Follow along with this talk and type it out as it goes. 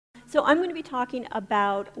So I'm going to be talking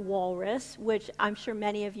about walrus, which I'm sure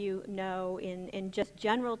many of you know in just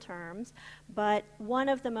general terms, but one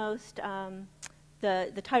of the most,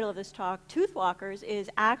 the title of this talk, Toothwalkers, is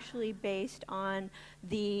actually based on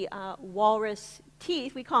the walrus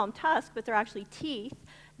teeth. We call them tusks, but they're actually teeth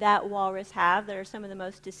that walrus have that are some of the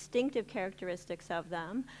most distinctive characteristics of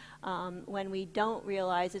them. When we don't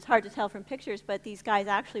realize, it's hard to tell from pictures, but these guys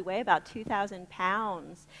actually weigh about 2,000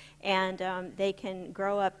 pounds, and they can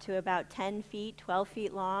grow up to about 10 feet, 12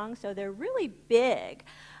 feet long, so they're really big.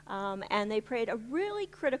 And they played a really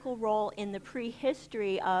critical role in the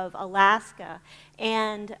prehistory of Alaska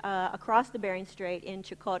and across the Bering Strait in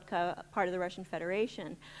Chukotka, part of the Russian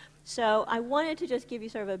Federation. So I wanted to just give you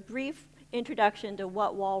sort of a brief introduction to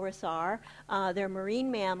what walrus are. They're marine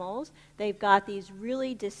mammals. They've got these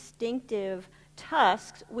really distinctive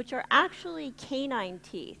tusks, which are actually canine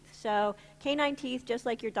teeth. So canine teeth, just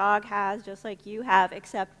like your dog has, just like you have,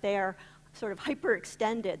 except they're sort of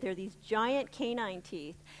hyperextended. They're these giant canine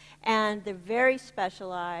teeth, and they're very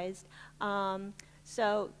specialized.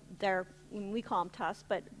 So they're, we call them tusks,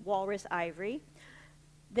 but walrus ivory.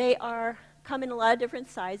 They come in a lot of different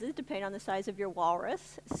sizes, depending on the size of your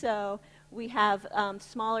walrus. So we have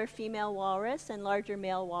smaller female walrus and larger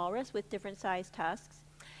male walrus with different sized tusks.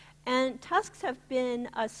 And tusks have been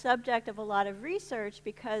a subject of a lot of research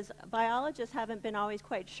because biologists haven't been always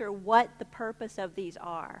quite sure what the purpose of these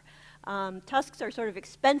are. Tusks are sort of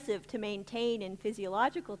expensive to maintain in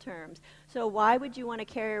physiological terms. So why would you want to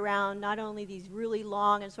carry around not only these really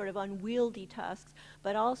long and sort of unwieldy tusks,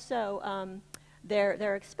 but also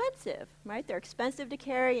they're expensive, right? They're expensive to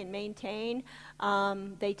carry and maintain.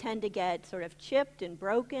 They tend to get sort of chipped and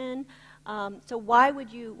broken. So why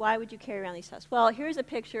would you carry around these tusks? Well, here's a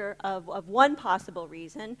picture of one possible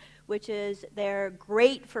reason, which is they're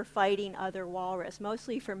great for fighting other walrus,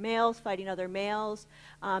 mostly for males fighting other males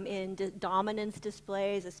in dominance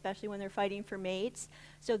displays, especially when they're fighting for mates.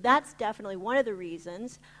 So that's definitely one of the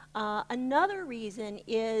reasons. Another reason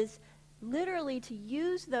is literally to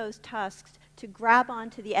use those tusks to grab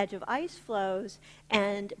onto the edge of ice flows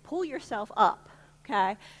and pull yourself up.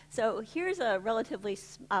 Okay, so here's a relatively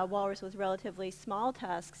walrus with relatively small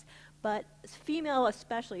tusks, but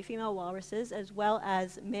especially female walruses, as well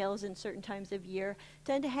as males in certain times of year,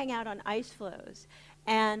 tend to hang out on ice flows.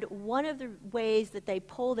 And one of the ways that they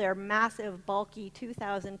pull their massive, bulky,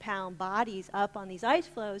 2,000-pound bodies up on these ice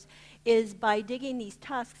flows is by digging these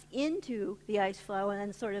tusks into the ice flow and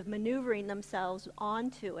then sort of maneuvering themselves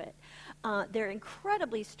onto it. They're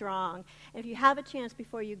incredibly strong. If you have a chance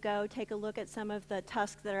before you go, take a look at some of the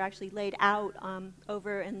tusks that are actually laid out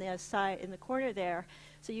over in the side, in the corner there,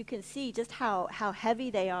 so you can see just how heavy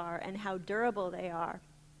they are and how durable they are.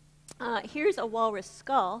 Here's a walrus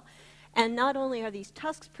skull. And not only are these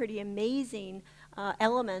tusks pretty amazing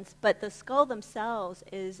elements, but the skull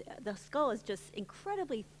is just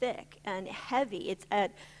incredibly thick and heavy.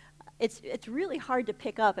 It's really hard to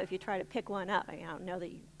pick up if you try to pick one up. I don't know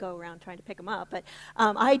that you go around trying to pick them up, but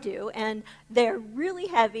I do. And they're really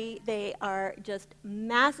heavy. They are just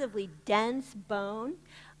massively dense bone.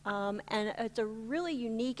 And it's a really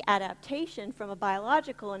unique adaptation from a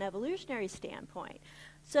biological and evolutionary standpoint.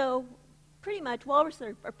 So pretty much,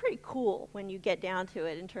 walruses are pretty cool when you get down to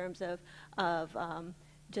it in terms of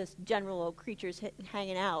just general old creatures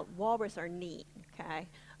hanging out. Walrus are neat, okay?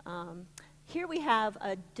 Here we have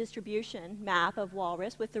a distribution map of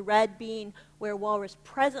walrus, with the red being where walrus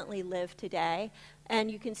presently live today. And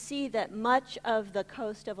you can see that much of the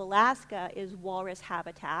coast of Alaska is walrus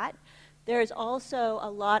habitat. There's also a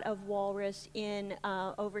lot of walrus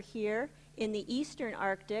over here in the eastern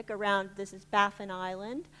Arctic around, this is Baffin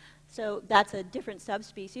Island. So that's a different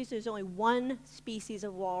subspecies. There's only one species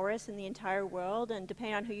of walrus in the entire world, and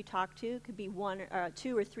depending on who you talk to, it could be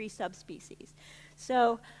two or three subspecies.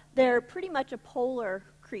 So they're pretty much a polar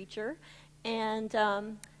creature, and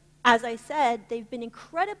as I said, they've been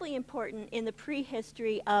incredibly important in the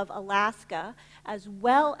prehistory of Alaska, as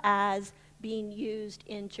well as being used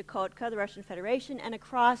in Chukotka, the Russian Federation, and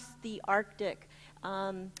across the Arctic,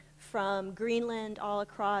 from Greenland all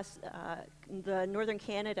across the northern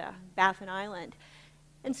Canada, Baffin Island.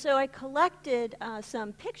 And so I collected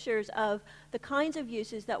some pictures of the kinds of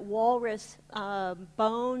uses that walrus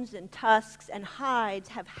bones and tusks and hides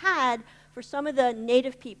have had for some of the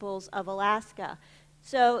native peoples of Alaska.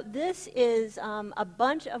 So this is a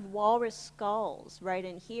bunch of walrus skulls right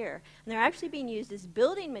in here. And they're actually being used as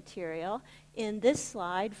building material in this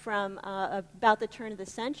slide from about the turn of the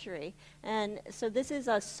century. And so this is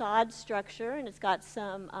a sod structure, and it's got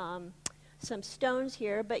some stones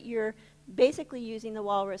here, but you're basically using the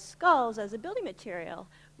walrus skulls as a building material.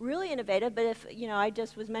 really innovative, but if, I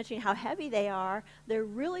just was mentioning how heavy they are, they're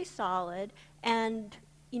really solid, and,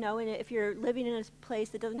 and if you're living in a place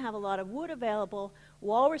that doesn't have a lot of wood available,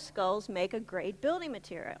 walrus skulls make a great building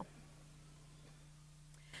material.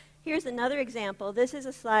 Here's another example. This is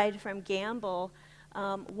a slide from Gamble.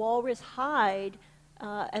 Walrus hide,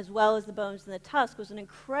 as well as the bones and the tusk, was an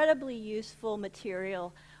incredibly useful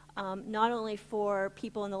material, not only for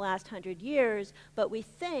people in the last 100 years, but we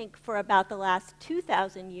think for about the last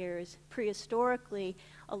 2,000 years prehistorically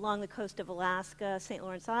along the coast of Alaska, St.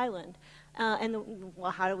 Lawrence Island.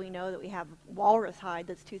 Well, how do we know that we have walrus hide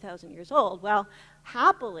that's 2,000 years old? Well,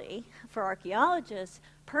 happily, for archaeologists,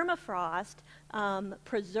 permafrost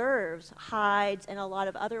preserves hides and a lot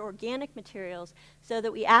of other organic materials so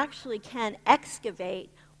that we actually can excavate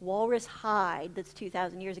walrus hide that's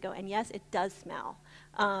 2,000 years ago. And yes, it does smell.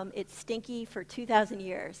 It's stinky for 2,000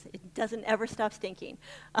 years. It doesn't ever stop stinking.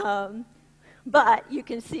 But you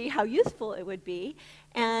can see how useful it would be.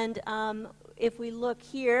 And if we look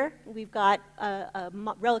here, we've got a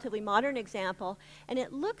relatively modern example, and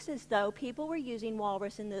it looks as though people were using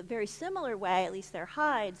walrus in a very similar way, at least their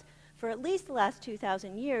hides, for at least the last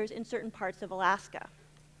 2,000 years in certain parts of Alaska.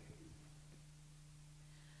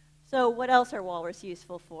 So what else are walrus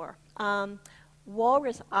useful for?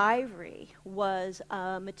 Walrus ivory was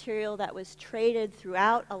a material that was traded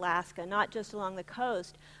throughout Alaska, not just along the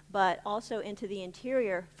coast, but also into the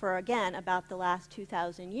interior for, again, about the last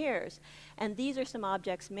 2,000 years. And these are some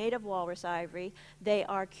objects made of walrus ivory. They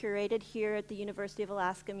are curated here at the University of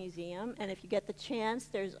Alaska Museum, and if you get the chance,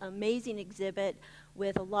 there's an amazing exhibit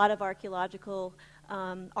with a lot of archaeological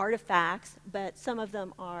artifacts, but some of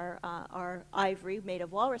them are ivory, made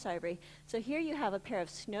of walrus ivory. So here you have a pair of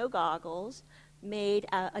snow goggles made,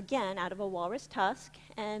 again, out of a walrus tusk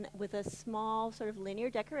and with a small sort of linear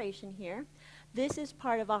decoration here. This is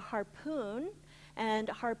part of a harpoon, and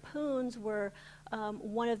harpoons were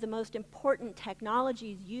one of the most important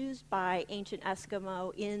technologies used by ancient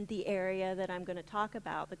Eskimo in the area that I'm going to talk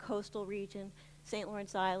about, the coastal region, St.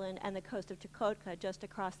 Lawrence Island, and the coast of Chukotka just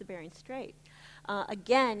across the Bering Strait.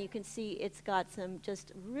 Again, you can see it's got some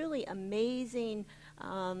just really amazing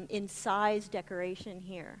in size decoration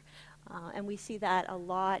here. And we see that a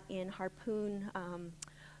lot in harpoon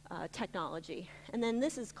technology. And then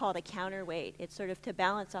this is called a counterweight. It's sort of to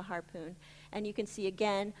balance a harpoon. And you can see,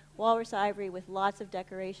 again, walrus ivory with lots of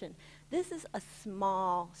decoration. This is a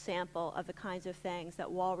small sample of the kinds of things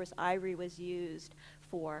that walrus ivory was used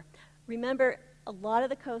for. Remember, a lot of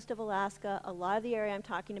the coast of Alaska, a lot of the area I'm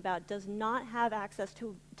talking about, does not have access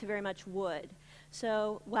to very much wood.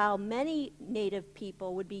 So while many native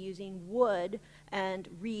people would be using wood and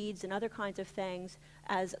reeds and other kinds of things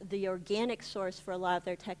as the organic source for a lot of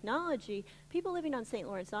their technology, people living on St.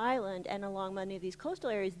 Lawrence Island and along many of these coastal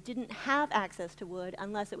areas didn't have access to wood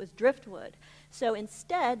unless it was driftwood. So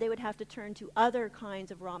instead, they would have to turn to other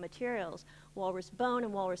kinds of raw materials. Walrus bone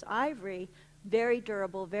and walrus ivory, very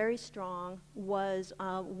durable, very strong, was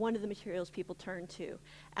one of the materials people turned to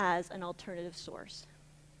as an alternative source.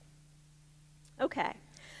 Okay,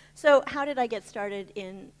 so how did I get started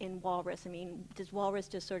in walrus? I mean, does walrus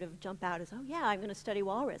just sort of jump out as, oh yeah, I'm going to study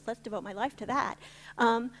walrus, let's devote my life to that?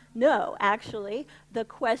 No, actually, the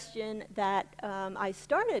question that I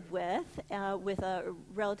started with a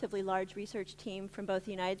relatively large research team from both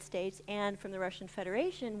the United States and from the Russian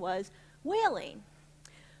Federation was whaling.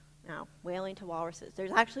 Now, whaling to walruses.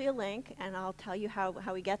 There's actually a link, and I'll tell you how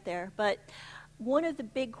we get there, but one of the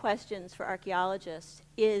big questions for archaeologists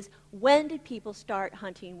is, when did people start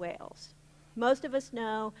hunting whales? Most of us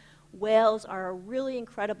know whales are a really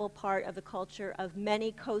incredible part of the culture of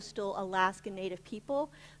many coastal Alaskan native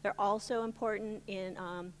people. They're also important in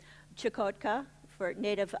Chukotka for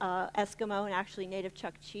native Eskimo and actually native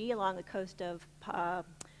Chukchi along the coast of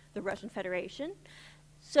the Russian Federation.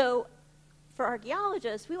 So for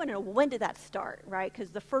archaeologists, we want to know, when did that start, right? Because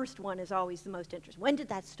the first one is always the most interesting. When did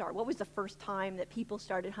that start? What was the first time that people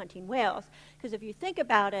started hunting whales? Because if you think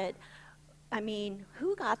about it, I mean,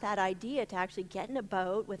 who got that idea to actually get in a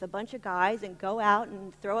boat with a bunch of guys and go out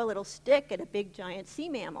and throw a little stick at a big giant sea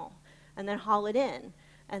mammal and then haul it in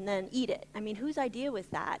and then eat it? I mean, whose idea was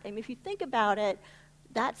that? I mean, if you think about it,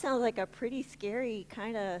 that sounds like a pretty scary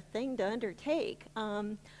kind of thing to undertake.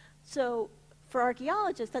 So for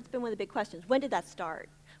archaeologists, that's been one of the big questions. When did that start?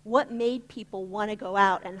 What made people want to go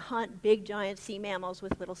out and hunt big giant sea mammals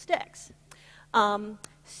with little sticks? There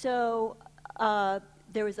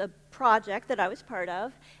was a project that I was part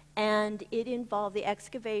of, and it involved the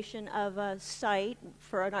excavation of a site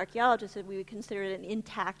for an archaeologist that we would consider it an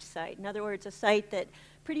intact site. In other words, a site that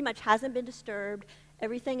pretty much hasn't been disturbed.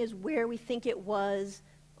 Everything is where we think it was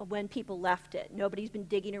when people left it. Nobody's been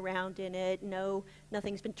digging around in it.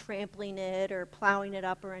 Nothing's been trampling it or plowing it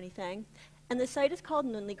up or anything. And the site is called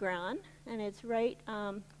Nunligran, and it's right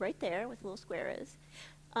there where the little square is.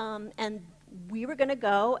 And we were going to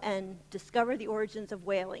go and discover the origins of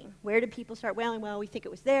whaling. Where did people start whaling? Well, we think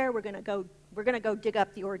it was there. We're going to go dig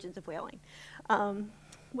up the origins of whaling.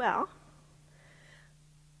 Well,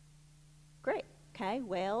 great. Okay,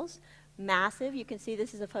 whales, massive. You can see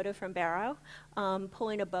this is a photo from Barrow,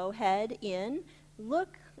 pulling a bowhead in.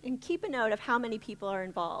 Look and keep a note of how many people are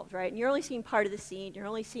involved, right? And you're only seeing part of the scene. You're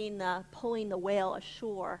only seeing the pulling the whale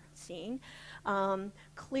ashore scene.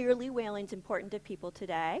 Clearly, whaling's important to people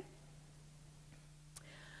today.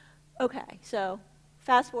 Okay, so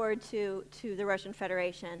fast forward to the Russian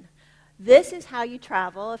Federation. This is how you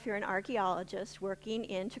travel if you're an archaeologist working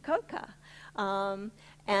in Chukotka.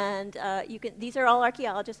 These are all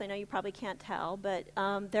archaeologists. I know you probably can't tell, but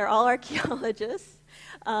they're all archaeologists.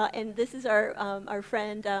 And this is our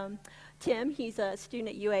friend Tim. He's a student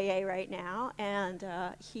at UAA right now, and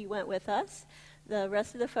he went with us. The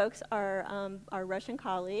rest of the folks are our Russian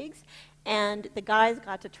colleagues, and the guys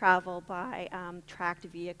got to travel by tracked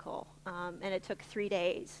vehicle, and it took 3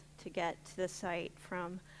 days to get to the site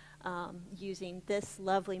from using this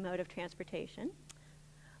lovely mode of transportation.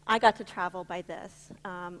 I got to travel by this,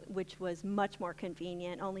 which was much more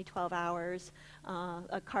convenient, only 12 hours,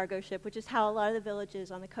 a cargo ship, which is how a lot of the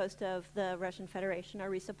villages on the coast of the Russian Federation are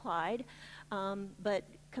resupplied. But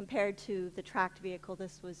compared to the tracked vehicle,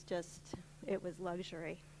 this was it was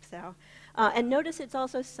luxury. So, and notice it's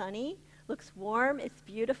also sunny, looks warm, it's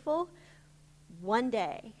beautiful. 1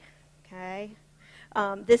 day, okay?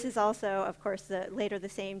 This is also, of course, later the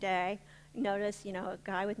same day. Notice, a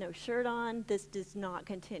guy with no shirt on. This does not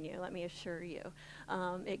continue, let me assure you.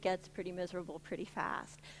 It gets pretty miserable pretty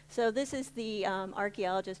fast. So this is the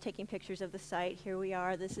archaeologist taking pictures of the site. Here we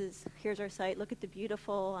are. Here's our site. Look at the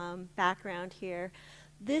beautiful background here.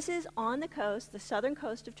 This is on the coast, the southern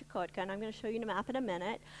coast of Chukotka, and I'm going to show you the map in a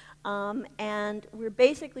minute. And we're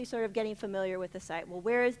basically sort of getting familiar with the site. Well,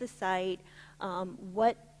 where is the site?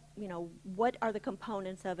 What are the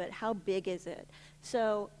components of it? How big is it?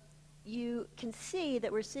 So you can see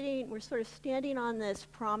that we're sort of standing on this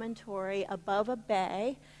promontory above a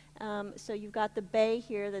bay. So you've got the bay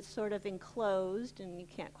here that's sort of enclosed, and you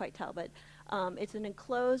can't quite tell, but it's an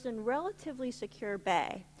enclosed and relatively secure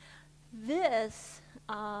bay. This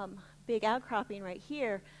big outcropping right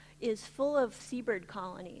here is full of seabird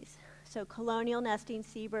colonies. So colonial nesting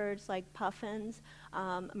seabirds like puffins,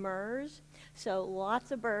 murres. So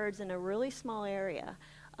lots of birds in a really small area.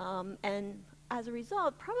 And as a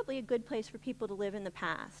result, probably a good place for people to live in the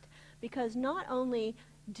past. Because not only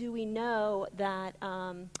do we know that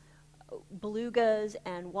belugas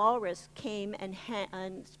and walrus came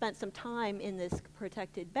and spent some time in this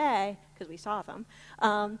protected bay, because we saw them,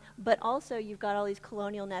 but also you've got all these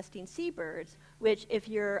colonial nesting seabirds, which if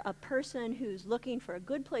you're a person who's looking for a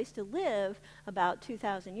good place to live about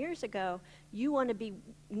 2,000 years ago, you want to be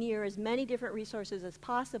near as many different resources as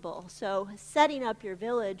possible. So setting up your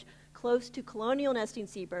village close to colonial nesting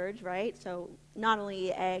seabirds, right? So not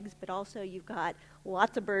only eggs, but also you've got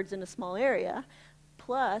lots of birds in a small area,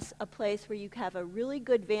 plus a place where you have a really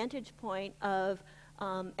good vantage point of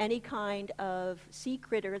any kind of sea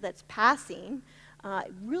critter that's passing.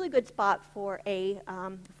 Really good spot for a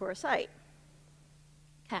site.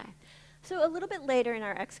 Okay, so a little bit later in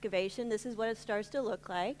our excavation, this is what it starts to look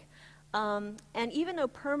like. And even though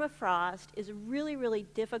permafrost is really, really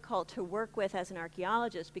difficult to work with as an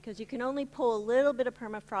archaeologist because you can only pull a little bit of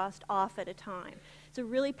permafrost off at a time. It's a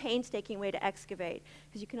really painstaking way to excavate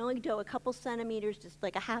because you can only go a couple centimeters, just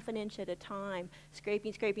like a half an inch at a time,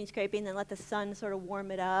 scraping, scraping, scraping, then let the sun sort of warm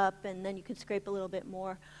it up, and then you can scrape a little bit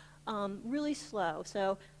more. Really slow.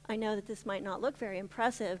 So I know that this might not look very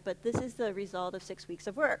impressive, but this is the result of 6 weeks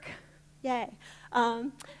of work. Yay.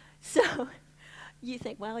 So you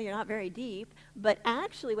think, well, you're not very deep, but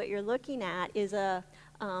actually what you're looking at is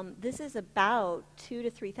this is about 2,000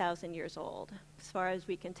 to 3,000 years old, as far as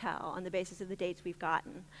we can tell, on the basis of the dates we've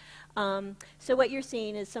gotten. So what you're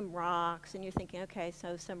seeing is some rocks, and you're thinking, okay,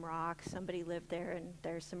 so some rocks, somebody lived there, and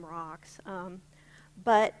there's some rocks.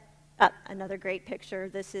 But another great picture,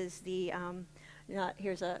 this is the,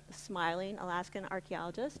 here's a smiling Alaskan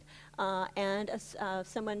archaeologist, and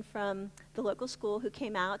someone from the local school who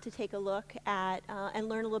came out to take a look at and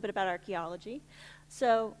learn a little bit about archaeology.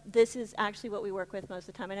 So this is actually what we work with most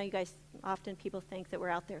of the time. I know you guys, often people think that we're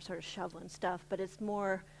out there sort of shoveling stuff, but it's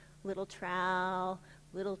more little trowel,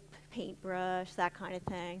 little paintbrush, that kind of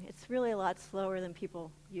thing. It's really a lot slower than people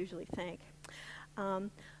usually think.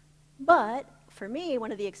 But for me,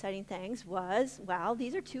 one of the exciting things was, wow,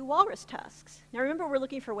 these are 2 walrus tusks. Now remember, we're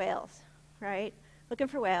looking for whales, right? Looking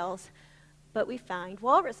for whales, but we find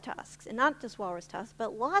walrus tusks, and not just walrus tusks,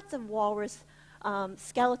 but lots of walrus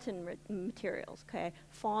skeleton materials, okay?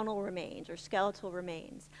 Faunal remains or skeletal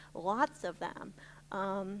remains, lots of them.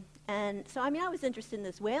 And so, I mean, I was interested in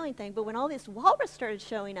this whaling thing, but when all this walrus started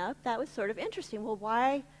showing up, that was sort of interesting. Well,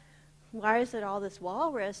 why is it all this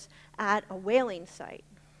walrus at a whaling site?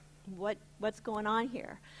 What's going on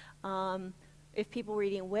here? If people were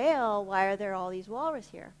eating whale, why are there all these walrus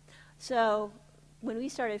here? So when we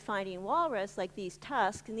started finding walrus, like these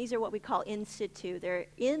tusks, and these are what we call in situ, they're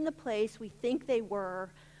in the place we think they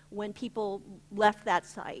were when people left that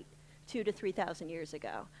site 2,000 to 3,000 years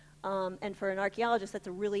ago. And for an archaeologist, that's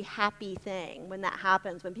a really happy thing when that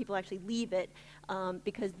happens, when people actually leave it,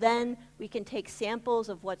 because then we can take samples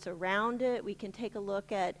of what's around it. We can take a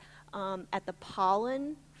look at the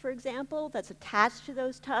pollen, for example, that's attached to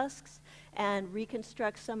those tusks, and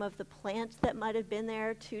reconstruct some of the plants that might have been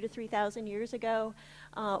there 2,000 to 3,000 years ago.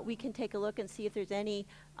 We can take a look and see if there's any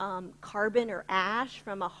carbon or ash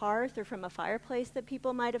from a hearth or from a fireplace that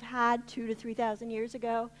people might have had 2,000 to 3,000 years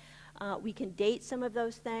ago. We can date some of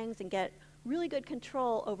those things and get really good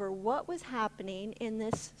control over what was happening in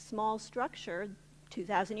this small structure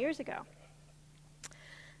 2,000 years ago.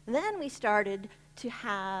 And then we started to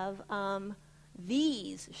have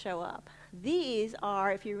these show up. These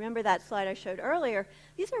are, if you remember that slide I showed earlier,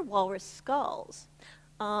 these are walrus skulls.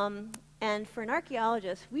 And for an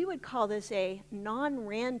archaeologist, we would call this a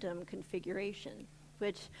non-random configuration,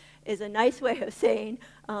 which is a nice way of saying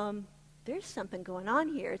there's something going on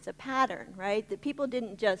here. It's a pattern, right? That people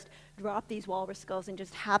didn't just drop these walrus skulls and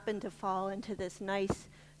just happen to fall into this nice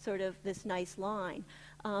line.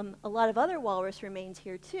 A lot of other walrus remains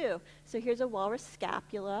here too. So here's a walrus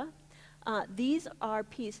scapula. These are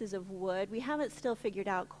pieces of wood. We haven't still figured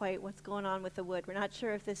out quite what's going on with the wood. We're not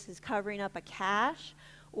sure if this is covering up a cache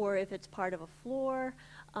or if it's part of a floor.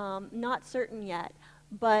 Not certain yet.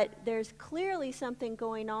 But there's clearly something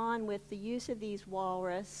going on with the use of these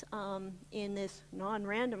walrus in this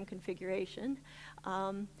non-random configuration.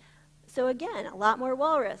 So again, a lot more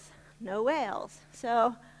walrus, no whales.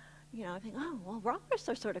 So, I think, oh, well, walrus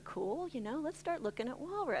are sort of cool, let's start looking at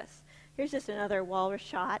walrus. Here's just another walrus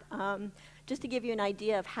shot, just to give you an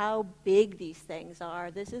idea of how big these things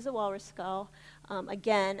are. This is a walrus skull,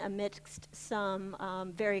 again, amidst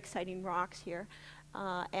some very exciting rocks here,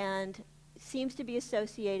 and seems to be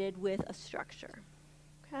associated with a structure,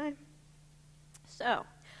 okay? So,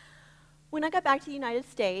 when I got back to the United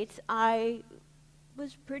States, I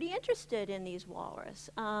was pretty interested in these walrus.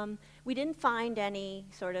 We didn't find any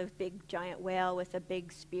sort of big giant whale with a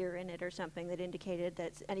big spear in it or something that indicated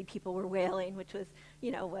that any people were whaling, which was,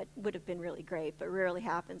 what would have been really great, but rarely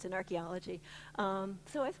happens in archaeology.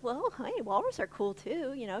 So I thought, well, hey, walrus are cool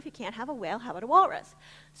too. If you can't have a whale, how about a walrus?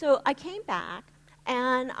 So I came back,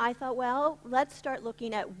 and I thought, well, let's start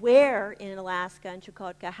looking at where in Alaska and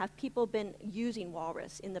Chukotka have people been using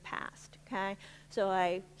walrus in the past, okay? So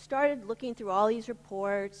I started looking through all these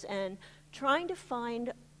reports and trying to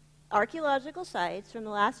find archaeological sites from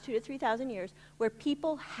the last 2,000 to 3,000 years where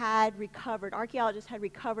people had recovered, archaeologists had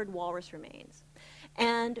recovered walrus remains.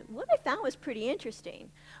 And what I found was pretty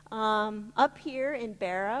interesting. Up here in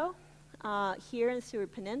Barrow, here in the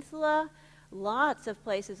Seward Peninsula, lots of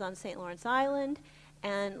places on St. Lawrence Island,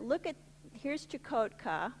 and look at, here's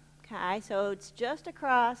Chukotka, okay, so it's just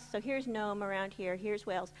across, so here's Nome around here, here's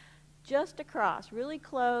Wales, just across, really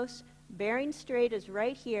close, Bering Strait is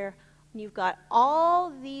right here, and you've got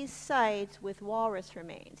all these sites with walrus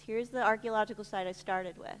remains. Here's the archaeological site I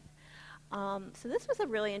started with. So this was a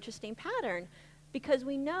really interesting pattern, because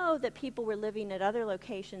we know that people were living at other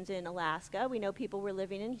locations in Alaska. We know people were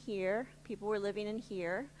living in here, people were living in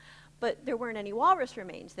here, but there weren't any walrus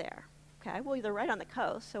remains there. Okay, well, they're right on the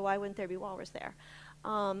coast, so why wouldn't there be walrus there?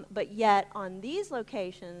 But yet, on these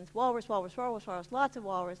locations, walrus, lots of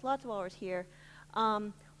walrus here.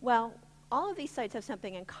 Well, all of these sites have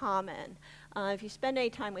something in common. If you spend any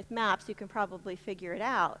time with maps, you can probably figure it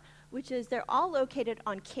out, which is they're all located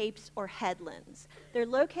on capes or headlands. They're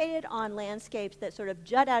located on landscapes that sort of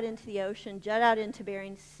jut out into the ocean, jut out into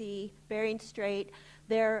Bering Sea, Bering Strait.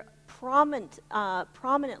 They're prominent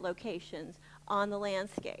locations on the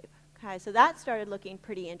landscape. Okay, so that started looking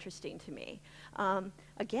pretty interesting to me.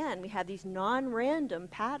 Again, we have these non-random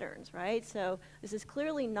patterns, right? So this is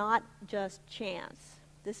clearly not just chance.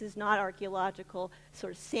 This is not archaeological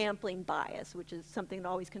sort of sampling bias, which is something that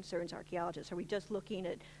always concerns archaeologists. Are we just looking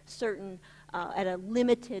at certain, at a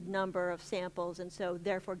limited number of samples, and so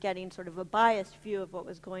therefore getting sort of a biased view of what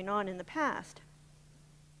was going on in the past?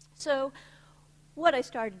 So what I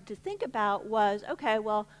started to think about was, okay,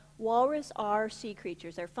 well, walrus are sea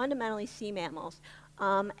creatures. They're fundamentally sea mammals.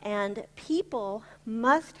 And people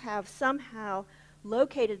must have somehow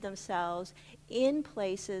located themselves in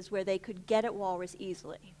places where they could get at walrus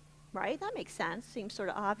easily, right? That makes sense. Seems sort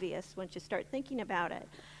of obvious once you start thinking about it.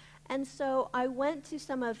 And so I went to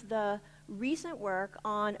some of the recent work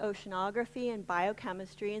on oceanography and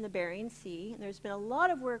biochemistry in the Bering Sea. And there's been a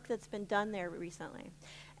lot of work that's been done there recently.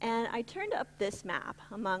 And I turned up this map,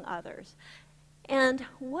 among others. And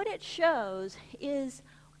what it shows is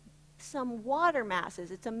some water masses.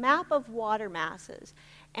 It's a map of water masses.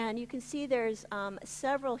 And you can see there's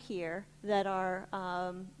several here that are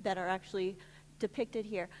actually depicted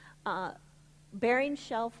here. Bering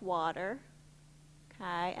Shelf water,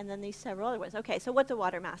 okay, and then these several other ones. Okay, so what's a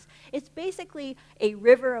water mass? It's basically a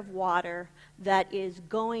river of water that is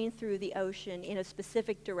going through the ocean in a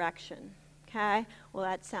specific direction, okay? Well,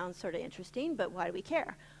 that sounds sort of interesting, but why do we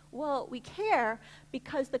care? Well, we care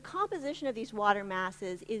because the composition of these water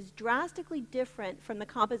masses is drastically different from the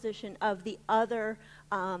composition of the other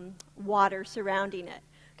water surrounding it.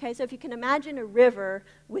 Okay, so if you can imagine a river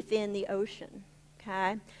within the ocean,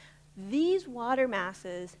 okay, these water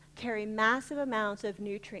masses carry massive amounts of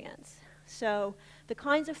nutrients. So the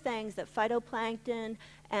kinds of things that phytoplankton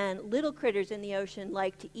and little critters in the ocean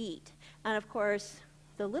like to eat. And of course,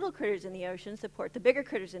 the little critters in the ocean support the bigger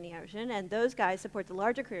critters in the ocean, and those guys support the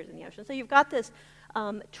larger critters in the ocean. So you've got this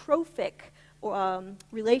trophic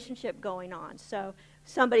relationship going on. So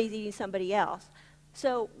somebody's eating somebody else.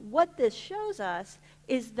 So what this shows us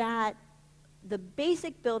is that the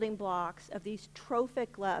basic building blocks of these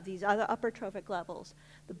these other upper trophic levels,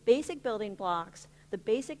 the basic building blocks, the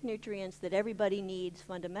basic nutrients that everybody needs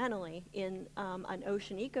fundamentally in an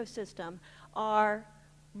ocean ecosystem are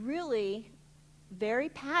really very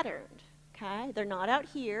patterned, okay? They're not out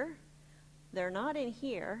here, they're not in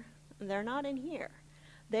here, and they're not in here.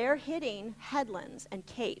 They're hitting headlands and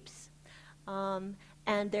capes. And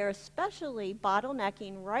they're especially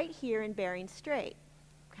bottlenecking right here in Bering Strait,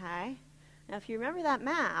 okay? Now, if you remember that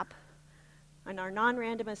map and our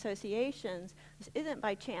non-random associations, this isn't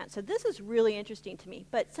by chance. So this is really interesting to me.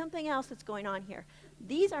 But something else that's going on here.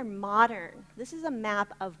 These are modern. This is a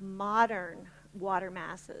map of modern water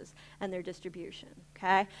masses and their distribution,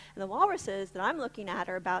 okay? And the walruses that I'm looking at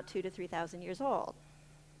are about 2,000 to 3,000 years old.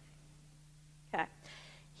 Okay.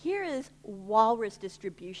 Here is walrus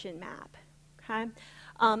distribution map, okay?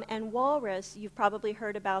 And walrus, you've probably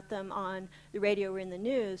heard about them on the radio or in the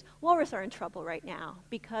news. Walrus are in trouble right now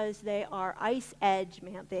because they are ice edge,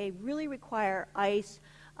 man. They really require ice,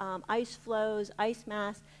 ice flows, ice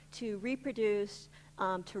mass to reproduce,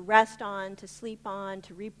 to rest on, to sleep on,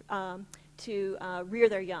 to rear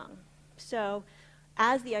their young. So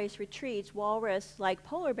as the ice retreats, walrus, like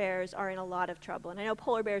polar bears, are in a lot of trouble. And I know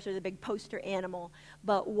polar bears are the big poster animal,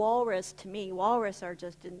 but walrus, to me, walrus are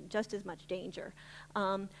just in just as much danger.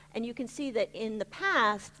 And you can see that in the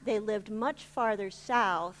past, they lived much farther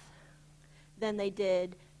south than they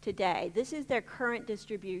did today. This is their current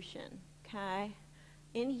distribution, okay?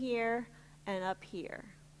 In here and up here,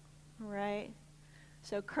 all right?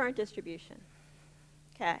 So current distribution,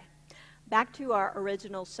 okay. Back to our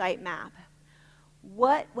original site map.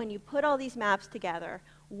 When you put all these maps together,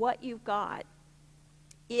 what you've got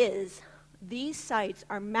is these sites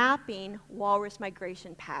are mapping walrus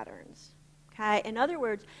migration patterns. Okay? In other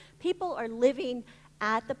words, people are living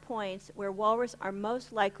at the points where walrus are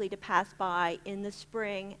most likely to pass by in the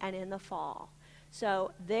spring and in the fall.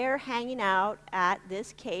 So they're hanging out at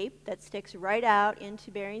this cape that sticks right out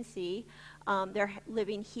into Bering Sea. They're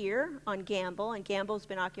living here on Gamble, and Gamble's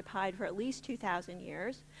been occupied for at least 2,000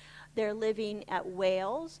 years. They're living at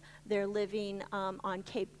Wales. They're living on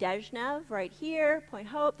Cape Dezhnev right here, Point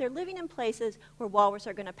Hope. They're living in places where walrus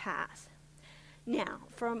are going to pass. Now,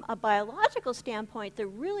 from a biological standpoint, the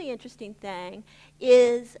really interesting thing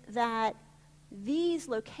is that these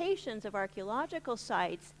locations of archaeological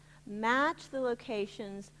sites match the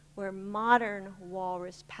locations where modern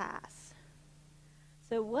walrus pass.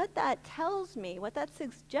 So what that tells me, what that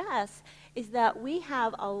suggests, is that we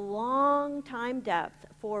have a long time depth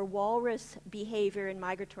for walrus behavior and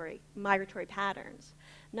migratory patterns.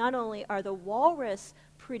 Not only are the walrus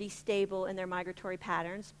pretty stable in their migratory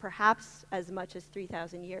patterns, perhaps as much as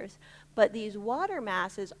 3,000 years, but these water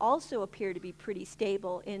masses also appear to be pretty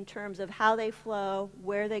stable in terms of how they flow,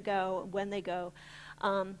 where they go, when they go.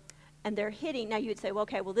 And they're hitting, now you'd say, well,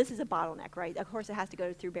 okay, well, this is a bottleneck, right? Of course it has to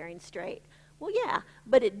go through Bering Strait. Well, yeah,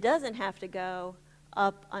 but it doesn't have to go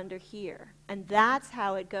up under here. And that's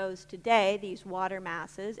how it goes today, these water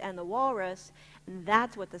masses and the walrus, and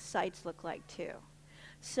that's what the sites look like too.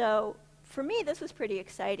 So For me, this was pretty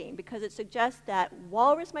exciting because it suggests that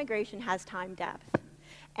walrus migration has time depth.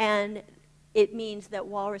 And it means that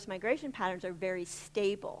walrus migration patterns are very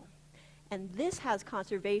stable. And this has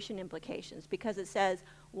conservation implications because it says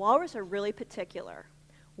walrus are really particular.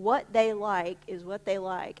 What they like is what they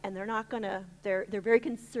like, and they're not going to, they're very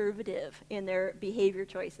conservative in their behavior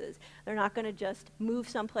choices. They're not going to just move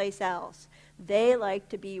someplace else. They like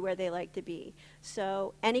to be where they like to be.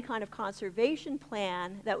 So any kind of conservation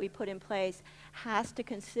plan that we put in place has to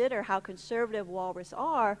consider how conservative walrus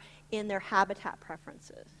are in their habitat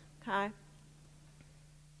preferences, okay?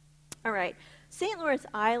 All right, St. Lawrence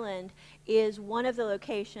Island is one of the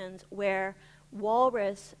locations where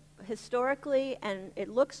walrus historically, and it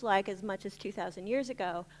looks like as much as 2,000 years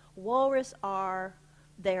ago, walrus are,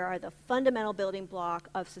 they are the fundamental building block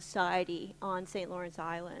of society on St. Lawrence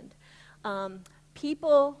Island.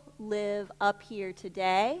 People live up here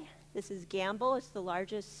today. This is Gamble. It's the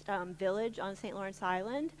largest village on St. Lawrence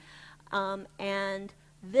Island. And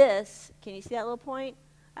this, can you see that little point?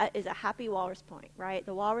 Is a happy walrus point, right?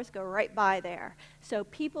 The walrus go right by there. So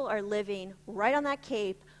people are living right on that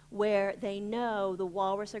cape where they know the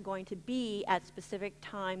walrus are going to be at specific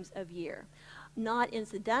times of year. Not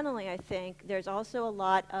incidentally, I think, there's also a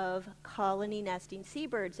lot of colony nesting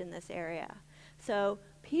seabirds in this area. So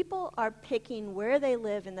people are picking where they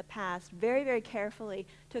live in the past very, very carefully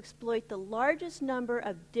to exploit the largest number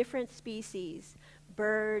of different species,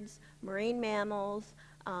 birds, marine mammals,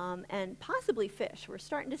 and possibly fish. We're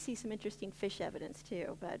starting to see some interesting fish evidence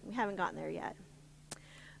too, but we haven't gotten there yet.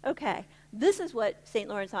 Okay, this is what St.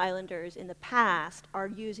 Lawrence Islanders in the past are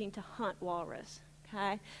using to hunt walrus.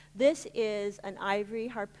 Okay, this is an ivory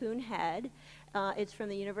harpoon head. It's from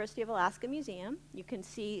the University of Alaska Museum. You can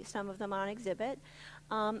see some of them on exhibit.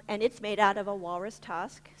 And it's made out of a walrus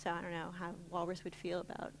tusk. So I don't know how walrus would feel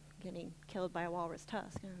about getting killed by a walrus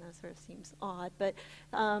tusk. I don't know, that sort of seems odd. But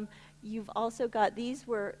you've also got, these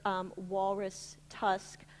were walrus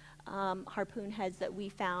tusk harpoon heads that we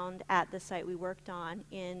found at the site we worked on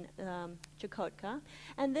in Chukotka.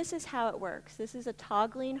 And this is how it works. This is a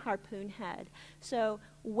toggling harpoon head. So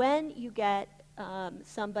when you get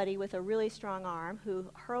somebody with a really strong arm who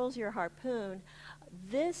hurls your harpoon,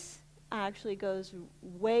 this actually goes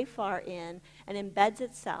way far in and embeds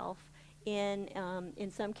itself in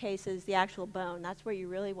some cases, the actual bone. That's where you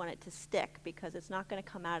really want it to stick because it's not going to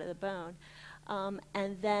come out of the bone.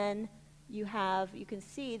 And then you can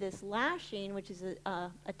see this lashing, which is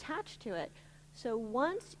attached to it. So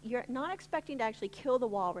once you're not expecting to actually kill the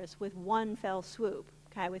walrus with one fell swoop,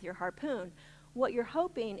 okay, with your harpoon, what you're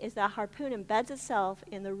hoping is that harpoon embeds itself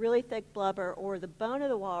in the really thick blubber or the bone of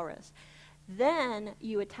the walrus. Then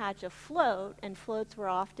you attach a float, and floats were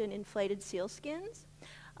often inflated seal skins,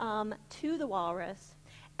 to the walrus,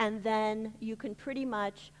 and then you can pretty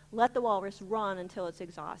much let the walrus run until it's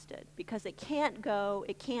exhausted because it can't go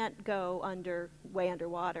way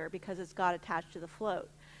underwater because it's got attached to the float.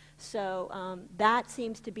 So that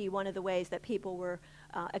seems to be one of the ways that people were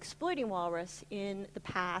exploiting walrus in the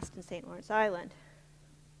past in St. Lawrence Island.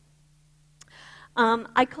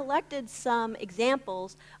 I collected some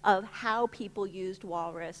examples of how people used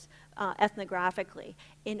walrus ethnographically.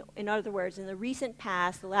 In other words, in the recent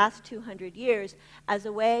past, the last 200 years, as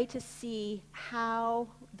a way to see how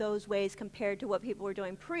those ways compared to what people were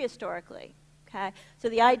doing prehistorically. Okay? So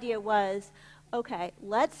the idea was, okay,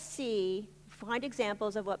 let's find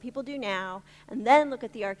examples of what people do now, and then look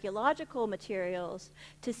at the archaeological materials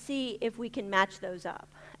to see if we can match those up.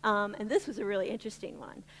 And this was a really interesting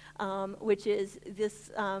one, which is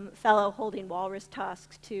this fellow holding walrus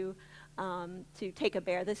tusks to take a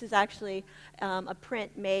bear. This is actually a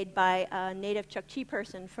print made by a native Chukchi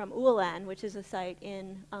person from Ulan, which is a site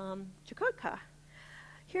in Chukotka.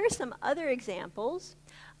 Here are some other examples.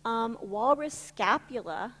 Walrus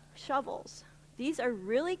scapula shovels. These are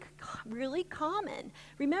really, really common.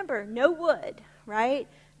 Remember, no wood, right?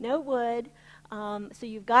 No wood, so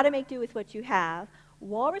you've got to make do with what you have.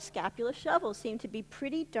 Walrus scapula shovels seem to be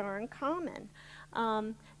pretty darn common.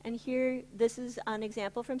 And here, this is an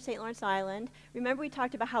example from St. Lawrence Island. Remember we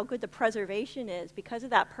talked about how good the preservation is because of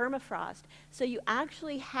that permafrost. So you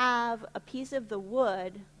actually have a piece of the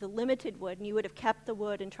wood, the limited wood, and you would have kept the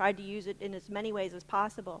wood and tried to use it in as many ways as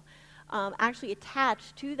possible, actually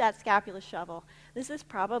attached to that scapula shovel. This is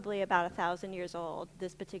probably about 1,000 years old,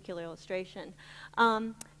 this particular illustration.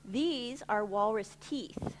 These are walrus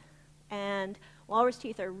teeth. And walrus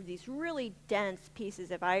teeth are these really dense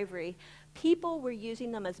pieces of ivory. People were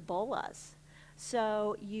using them as bolas.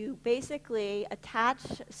 So you basically attach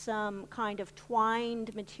some kind of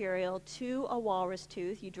twined material to a walrus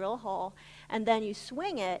tooth, you drill a hole, and then you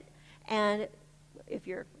swing it, and if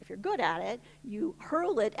you're good at it, you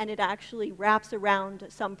hurl it and it actually wraps around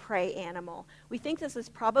some prey animal. We think this is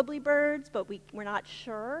probably birds, but we're not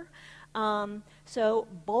sure. So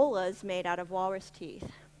bolas made out of walrus teeth.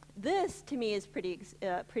 This, to me, is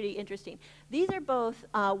pretty interesting. These are both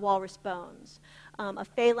walrus bones. A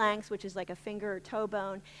phalanx, which is like a finger or toe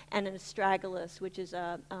bone, and an astragalus, which is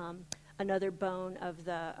another bone of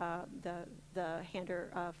the hand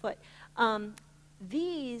or foot.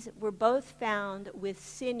 These were both found with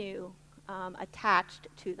sinew attached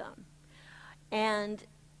to them. And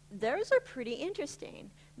those are pretty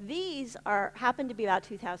interesting. These happen to be about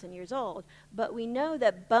 2,000 years old, but we know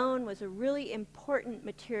that bone was a really important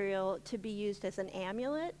material to be used as an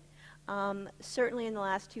amulet. Certainly in the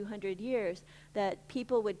last 200 years, that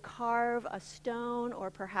people would carve a stone or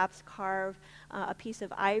perhaps carve a piece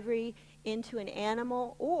of ivory into an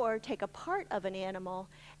animal, or take a part of an animal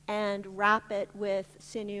and wrap it with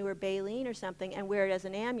sinew or baleen or something and wear it as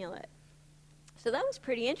an amulet. So that was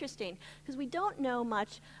pretty interesting, because we don't know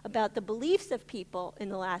much about the beliefs of people in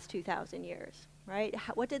the last 2,000 years, right?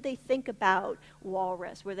 What did they think about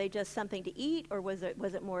walrus? Were they just something to eat, or was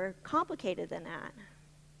it more complicated than that?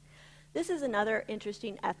 This is another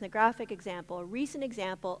interesting ethnographic example, a recent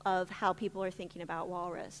example of how people are thinking about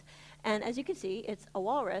walrus. And as you can see, it's a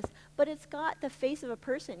walrus, but it's got the face of a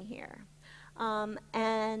person here.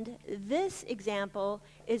 And this example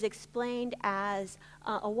is explained as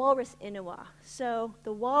a walrus Inuwa. So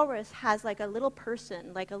the walrus has like a little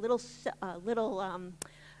person, like a little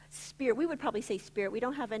spirit. We would probably say spirit. We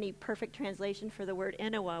don't have any perfect translation for the word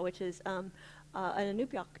Inuwa, which is an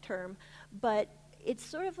Inupiaq term, but it's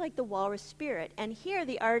sort of like the walrus spirit. And here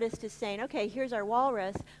the artist is saying, okay, here's our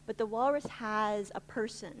walrus, but the walrus has a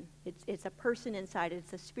person. It's a person inside it.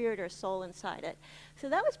 It's a spirit or a soul inside it. So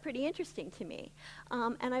that was pretty interesting to me.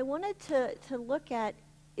 And I wanted to look at,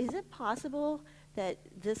 is it possible that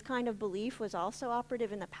this kind of belief was also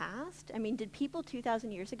operative in the past? I mean, did people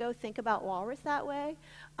 2,000 years ago think about walrus that way?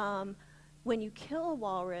 When you kill a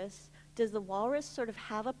walrus, does the walrus sort of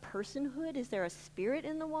have a personhood? Is there a spirit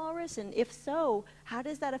in the walrus? And if so, how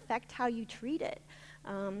does that affect how you treat it?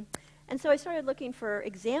 And so I started looking for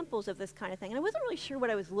examples of this kind of thing. And I wasn't really sure what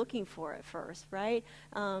I was looking for at first, right?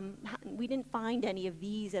 We didn't find any of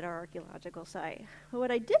these at our archaeological site. But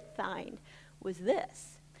what I did find was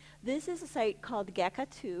this. This is a site called Geka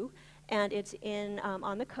 2, and it's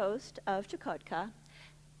on the coast of Chukotka.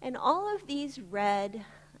 And all of these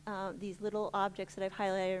these little objects that I've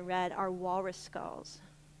highlighted in red are walrus skulls,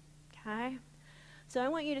 okay? So I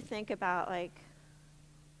want you to think about, like,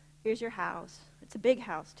 here's your house. It's a big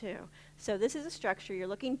house, too. So this is a structure. You're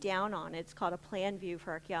looking down on it. It's called a plan view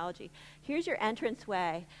for archaeology. Here's your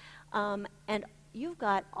entranceway, and you've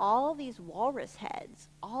got all these walrus heads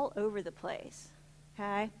all over the place,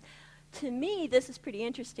 okay? To me, this is pretty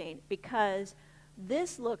interesting, because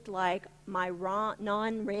this looked like my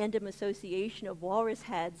non-random association of walrus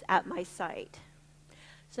heads at my site.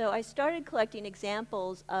 So I started collecting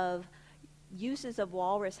examples of uses of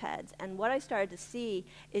walrus heads, and what I started to see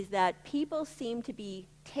is that people seem to be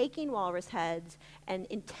taking walrus heads and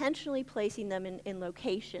intentionally placing them in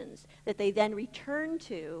locations that they then return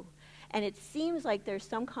to, and it seems like there's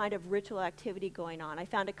some kind of ritual activity going on. I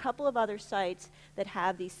found a couple of other sites that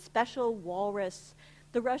have these special walrus.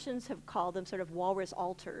 The Russians have called them sort of walrus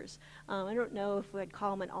altars. I don't know if we'd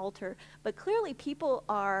call them an altar, but clearly people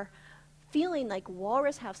are feeling like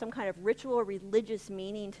walrus have some kind of ritual or religious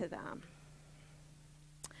meaning to them.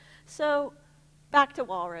 So back to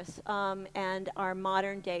walrus and our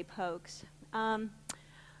modern day pokes.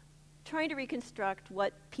 Trying to reconstruct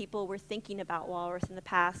what people were thinking about walrus in the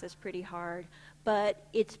past is pretty hard, but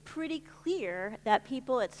it's pretty clear that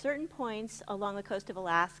people at certain points along the coast of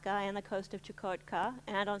Alaska and the coast of Chukotka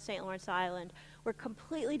and on St. Lawrence Island were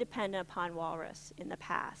completely dependent upon walrus in the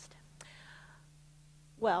past.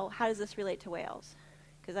 Well, how does this relate to whales?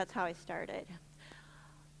 Because that's how I started.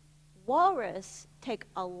 Walrus take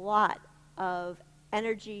a lot of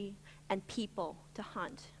energy and people to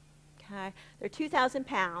hunt. Okay? They're 2,000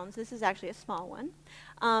 pounds. This is actually a small one.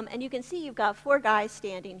 And you can see you've got 4 guys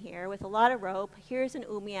standing here with a lot of rope. Here's an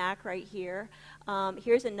umiak right here.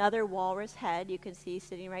 Here's another walrus head you can see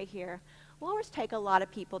sitting right here. Walrus take a lot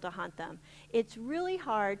of people to hunt them. It's really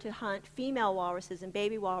hard to hunt female walruses and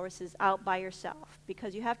baby walruses out by yourself,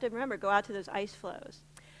 because you have to, remember, go out to those ice flows.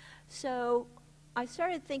 So I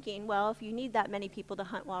started thinking, well, if you need that many people to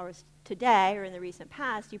hunt walrus today or in the recent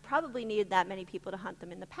past, you probably needed that many people to hunt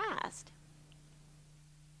them in the past.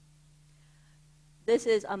 This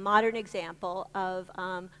is a modern example of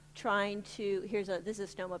trying to, this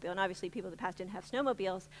is a snowmobile, and obviously people in the past didn't have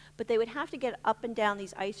snowmobiles, but they would have to get up and down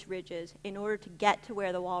these ice ridges in order to get to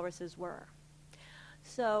where the walruses were.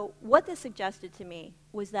 So what this suggested to me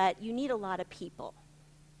was that you need a lot of people,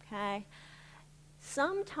 okay?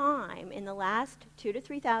 Sometime in the last 2,000 to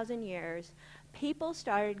 3,000 years, people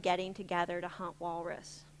started getting together to hunt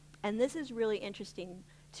walrus. And this is really interesting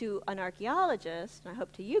to an archaeologist, and I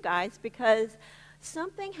hope to you guys, because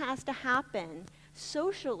something has to happen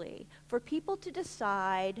socially for people to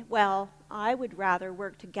decide, well, I would rather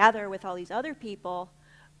work together with all these other people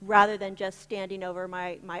rather than just standing over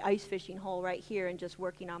my ice fishing hole right here and just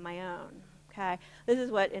working on my own. Okay? This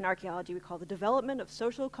is what in archaeology we call the development of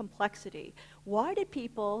social complexity. Why did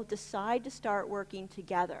people decide to start working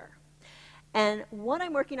together? And what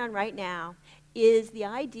I'm working on right now is the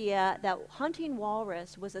idea that hunting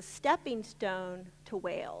walrus was a stepping stone to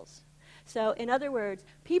whales. So in other words,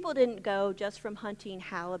 people didn't go just from hunting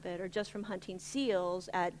halibut or just from hunting seals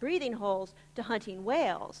at breathing holes to hunting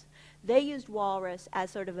whales. They used walrus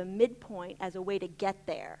as sort of a midpoint, as a way to get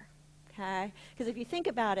there. Okay? Because if you think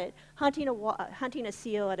about it, hunting a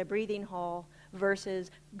seal at a breathing hole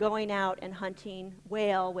versus going out and hunting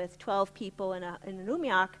whale with 12 people in an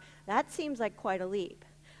umiak, that seems like quite a leap.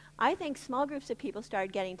 I think small groups of people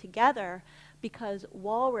started getting together because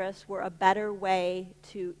walrus were a better way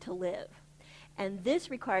to live. And this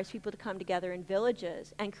requires people to come together in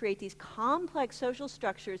villages and create these complex social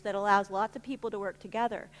structures that allows lots of people to work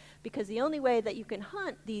together. Because the only way that you can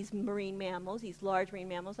hunt these marine mammals, these large marine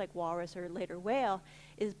mammals like walrus or later whale,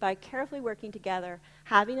 is by carefully working together,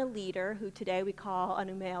 having a leader, who today we call an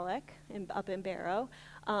umelik up in Barrow,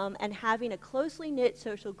 and having a closely knit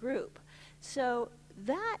social group. So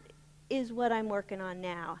that is what I'm working on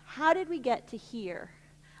now. How did we get to here?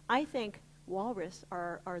 I think walrus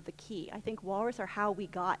are the key. I think walrus are how we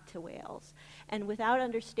got to whales. And without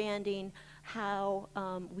understanding how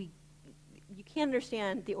you can't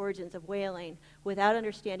understand the origins of whaling without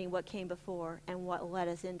understanding what came before and what led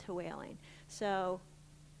us into whaling. So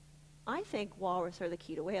I think walrus are the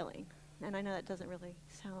key to whaling. And I know that doesn't really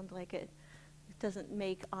sound like it doesn't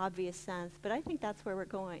make obvious sense, but I think that's where we're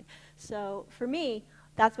going. So for me,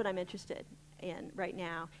 that's what I'm interested in right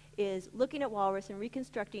now, is looking at walrus and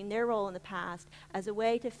reconstructing their role in the past as a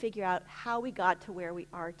way to figure out how we got to where we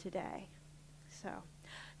are today. So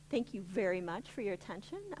thank you very much for your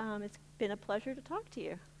attention. It's been a pleasure to talk to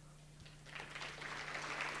you.